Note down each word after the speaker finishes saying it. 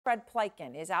Fred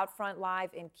Pleiken is out front live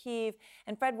in Kyiv.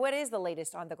 And Fred, what is the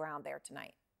latest on the ground there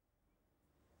tonight?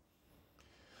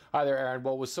 Hi there, Aaron.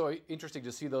 Well, it was so interesting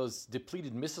to see those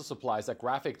depleted missile supplies, that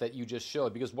graphic that you just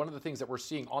showed, because one of the things that we're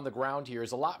seeing on the ground here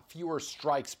is a lot fewer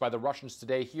strikes by the Russians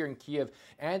today here in Kyiv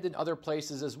and in other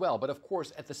places as well. But of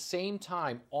course, at the same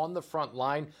time, on the front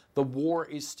line, the war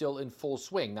is still in full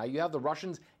swing. Now, you have the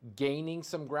Russians gaining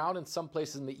some ground in some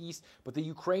places in the east, but the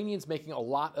Ukrainians making a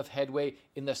lot of headway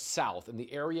in the south, in the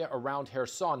area around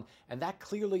Kherson, and that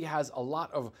clearly has a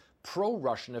lot of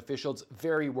pro-Russian officials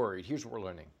very worried. Here's what we're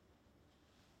learning.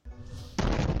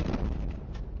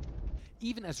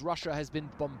 Even as Russia has been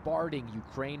bombarding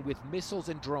Ukraine with missiles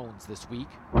and drones this week,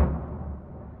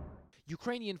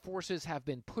 Ukrainian forces have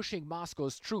been pushing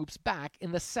Moscow's troops back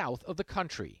in the south of the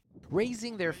country,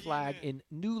 raising their flag in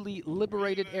newly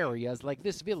liberated areas like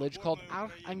this village called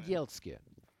Arkhangelsk.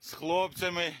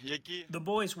 The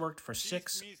boys worked for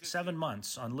 6-7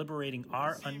 months on liberating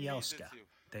Arkhangelsk.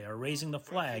 They are raising the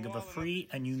flag of a free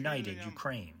and united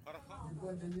Ukraine.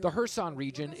 The Kherson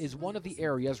region is one of the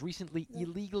areas recently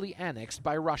illegally annexed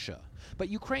by Russia. But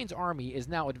Ukraine's army is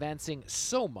now advancing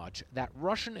so much that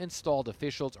Russian-installed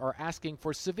officials are asking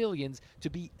for civilians to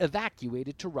be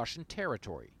evacuated to Russian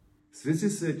territory.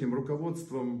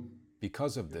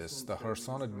 Because of this, the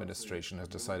Kherson administration has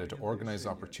decided to organize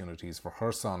opportunities for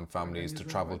Kherson families to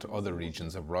travel to other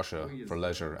regions of Russia for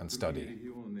leisure and study.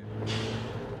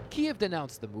 Kyiv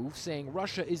denounced the move, saying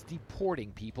Russia is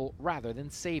deporting people rather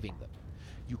than saving them.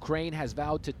 Ukraine has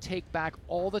vowed to take back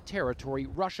all the territory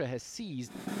Russia has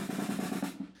seized.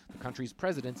 The country's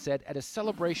president said at a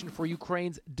celebration for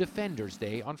Ukraine's Defenders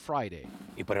Day on Friday.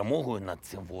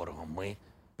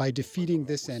 By defeating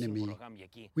this enemy,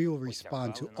 we will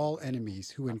respond to all enemies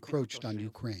who encroached on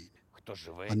Ukraine,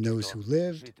 on those who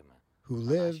lived,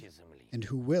 live, and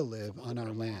who will live on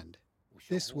our land.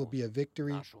 This will be a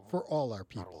victory for all our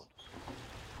people.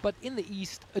 But in the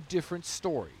east, a different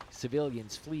story.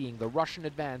 Civilians fleeing the Russian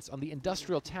advance on the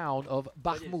industrial town of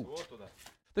Bakhmut.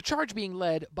 The charge being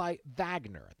led by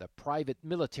Wagner, the private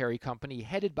military company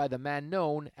headed by the man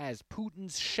known as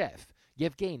Putin's chef,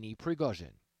 Yevgeny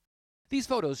Prigozhin. These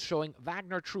photos showing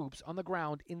Wagner troops on the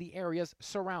ground in the areas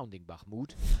surrounding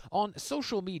Bakhmut. On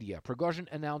social media, Prigozhin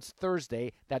announced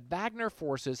Thursday that Wagner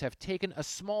forces have taken a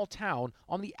small town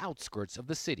on the outskirts of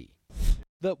the city.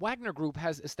 The Wagner Group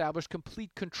has established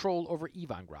complete control over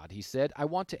Ivangrad, he said. I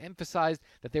want to emphasize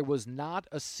that there was not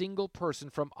a single person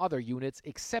from other units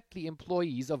except the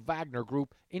employees of Wagner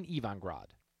Group in Ivangrad.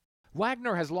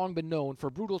 Wagner has long been known for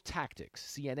brutal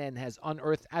tactics. CNN has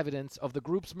unearthed evidence of the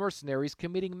group's mercenaries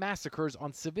committing massacres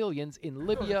on civilians in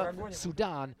Libya,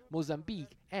 Sudan,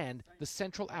 Mozambique, and the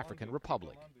Central African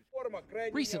Republic.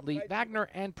 Recently, Wagner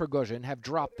and Prigozhin have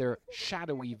dropped their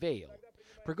shadowy veil.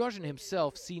 Prigozhin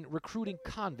himself seen recruiting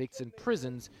convicts in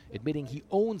prisons, admitting he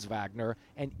owns Wagner,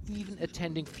 and even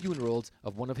attending funerals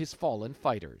of one of his fallen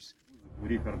fighters.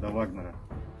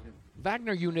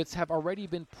 Wagner units have already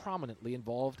been prominently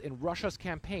involved in Russia's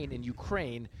campaign in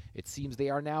Ukraine. It seems they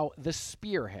are now the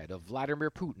spearhead of Vladimir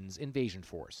Putin's invasion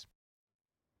force.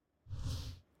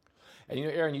 And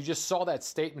Aaron, you just saw that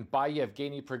statement by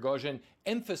Yevgeny Prigozhin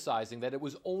emphasizing that it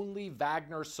was only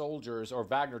Wagner soldiers or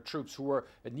Wagner troops who were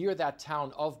near that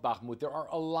town of Bakhmut. There are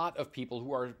a lot of people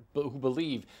who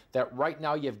believe that right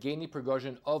now Yevgeny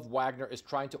Prigozhin of Wagner is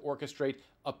trying to orchestrate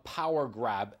a power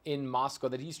grab in Moscow,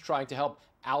 that he's trying to help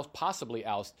possibly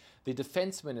oust the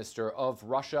defense minister of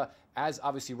Russia, as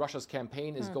obviously Russia's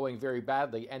campaign is going very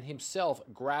badly, and himself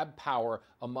grab power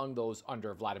among those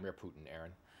under Vladimir Putin,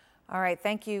 Aaron. All right,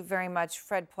 thank you very much,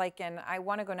 Fred Pleiken. I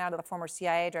want to go now to the former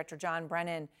CIA Director John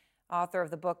Brennan, author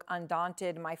of the book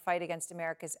Undaunted, My Fight Against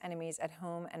America's Enemies at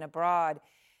Home and Abroad.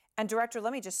 And Director,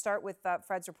 let me just start with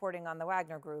Fred's reporting on the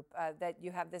Wagner Group, that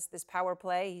you have this power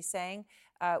play, he's saying,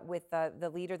 with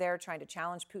the leader there trying to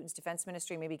challenge Putin's defense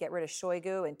ministry, maybe get rid of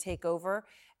Shoigu and take over,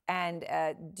 and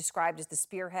described as the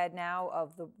spearhead now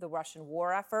of the Russian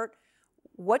war effort.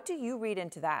 What do you read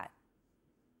into that?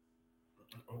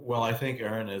 Well, I think,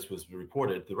 Aaron, as was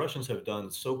reported, the Russians have done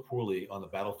so poorly on the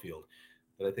battlefield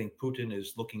that I think Putin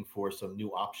is looking for some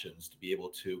new options to be able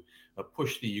to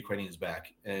push the Ukrainians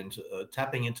back. And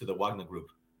tapping into the Wagner Group,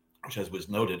 which, as was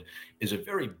noted, is a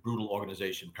very brutal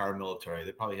organization, paramilitary.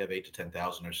 They probably have 8,000 to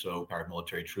 10,000 or so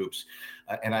paramilitary troops.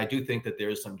 And I do think that there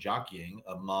is some jockeying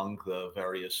among the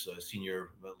various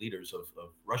senior leaders of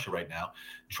Russia right now,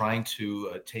 trying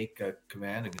to take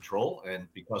command and control. And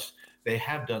because they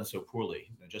have done so poorly.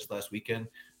 Just last weekend,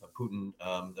 Putin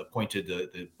appointed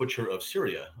the butcher of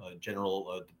Syria,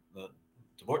 General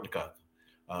Dvornikov,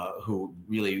 who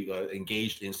really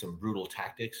engaged in some brutal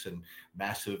tactics and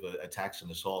massive attacks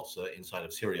and assaults inside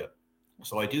of Syria.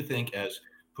 So I do think as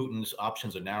Putin's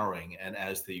options are narrowing, and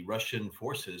as the Russian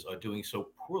forces are doing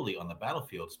so poorly on the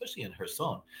battlefield, especially in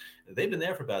Kherson, they've been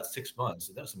there for about 6 months.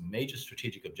 And that's a major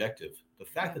strategic objective. The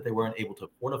fact that they weren't able to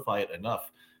fortify it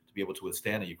enough to be able to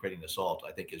withstand a Ukrainian assault,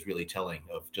 I think, is really telling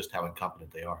of just how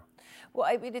incompetent they are. Well,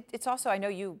 I mean, it's also, I know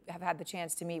you have had the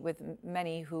chance to meet with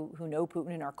many who know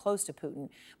Putin and are close to Putin.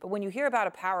 But when you hear about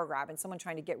a power grab and someone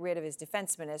trying to get rid of his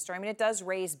defense minister, I mean, it does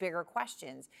raise bigger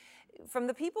questions. From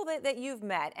the people that you've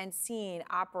met and seen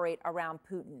operate around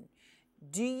Putin,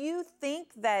 do you think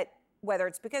that, whether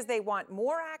it's because they want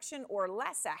more action or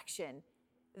less action,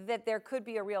 that there could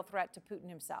be a real threat to Putin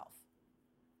himself?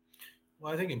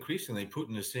 Well, I think increasingly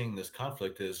Putin is seeing this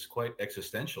conflict as quite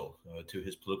existential to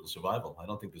his political survival. I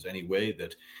don't think there's any way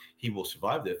that he will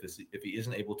survive this if he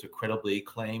isn't able to credibly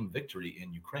claim victory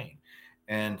in Ukraine.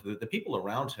 And the people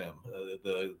around him,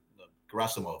 the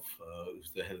Gerasimov,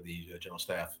 who's the head of the general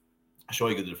staff,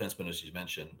 Shoigu, the defense minister you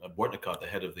mentioned, Bortnikov, the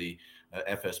head of the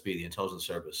FSB, the intelligence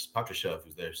service, Patrushev,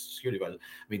 who's their security advisor.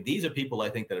 I mean, these are people, I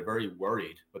think, that are very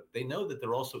worried, but they know that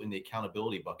they're also in the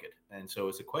accountability bucket. And so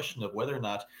it's a question of whether or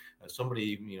not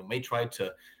somebody may try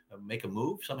to make a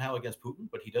move somehow against Putin,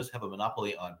 but he does have a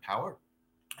monopoly on power.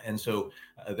 And so,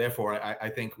 therefore, I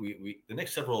think the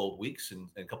next several weeks and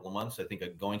a couple of months, I think, are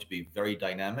going to be very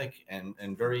dynamic and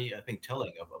very, I think,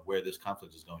 telling of where this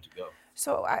conflict is going to go.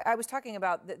 So I was talking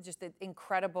about just the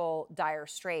incredible dire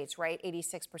straits, right?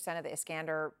 86% of the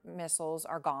Iskander missiles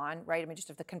are gone, right? I mean, just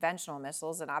of the conventional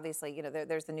missiles. And obviously,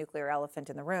 there's the nuclear elephant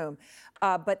in the room.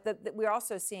 But we're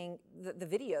also seeing the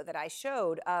video that I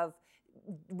showed of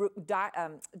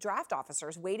draft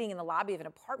officers waiting in the lobby of an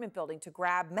apartment building to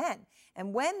grab men.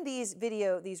 And when these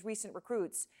recent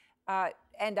recruits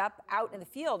end up out in the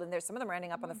field, and some of them are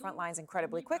ending up on the front lines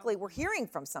incredibly quickly, we're hearing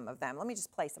from some of them. Let me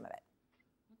just play some of it.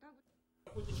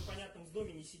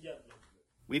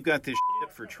 We've got this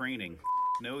shit for training.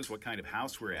 Knows what kind of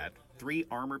house we're at. 3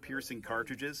 armor-piercing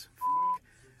cartridges.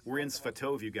 We're in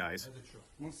Svatov, you guys.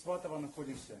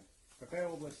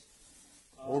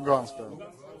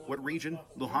 What region?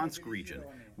 Luhansk region.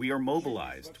 We are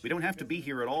mobilized. We don't have to be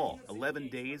here at all. 11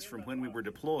 days from when we were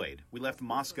deployed. We left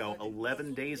Moscow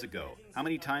 11 days ago. How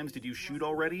many times did you shoot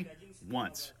already?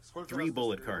 Once. 3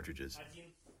 bullet cartridges.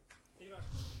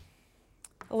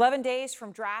 11 days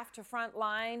from draft to front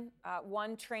line,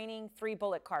 1 training, 3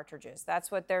 bullet cartridges. That's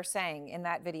what they're saying in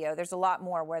that video. There's a lot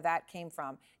more where that came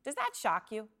from. Does that shock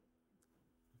you?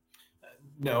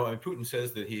 No, I mean, Putin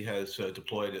says that he has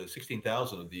deployed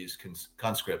 16,000 of these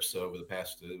conscripts over the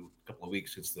past couple of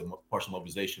weeks since the partial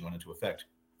mobilization went into effect.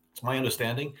 It's my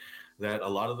understanding that a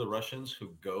lot of the Russians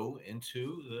who go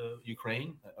into the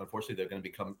Ukraine, unfortunately, they're going to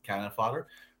become cannon fodder.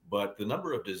 But the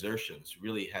number of desertions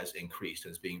really has increased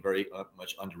and is being very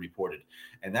much underreported.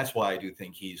 And that's why I do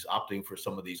think he's opting for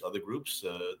some of these other groups,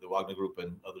 the Wagner Group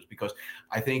and others, because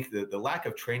I think the lack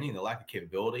of training, the lack of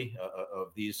capability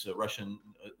of these Russian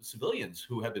civilians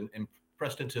who have been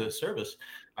pressed into service,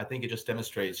 I think it just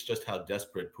demonstrates just how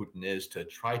desperate Putin is to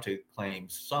try to claim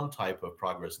some type of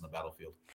progress in the battlefield.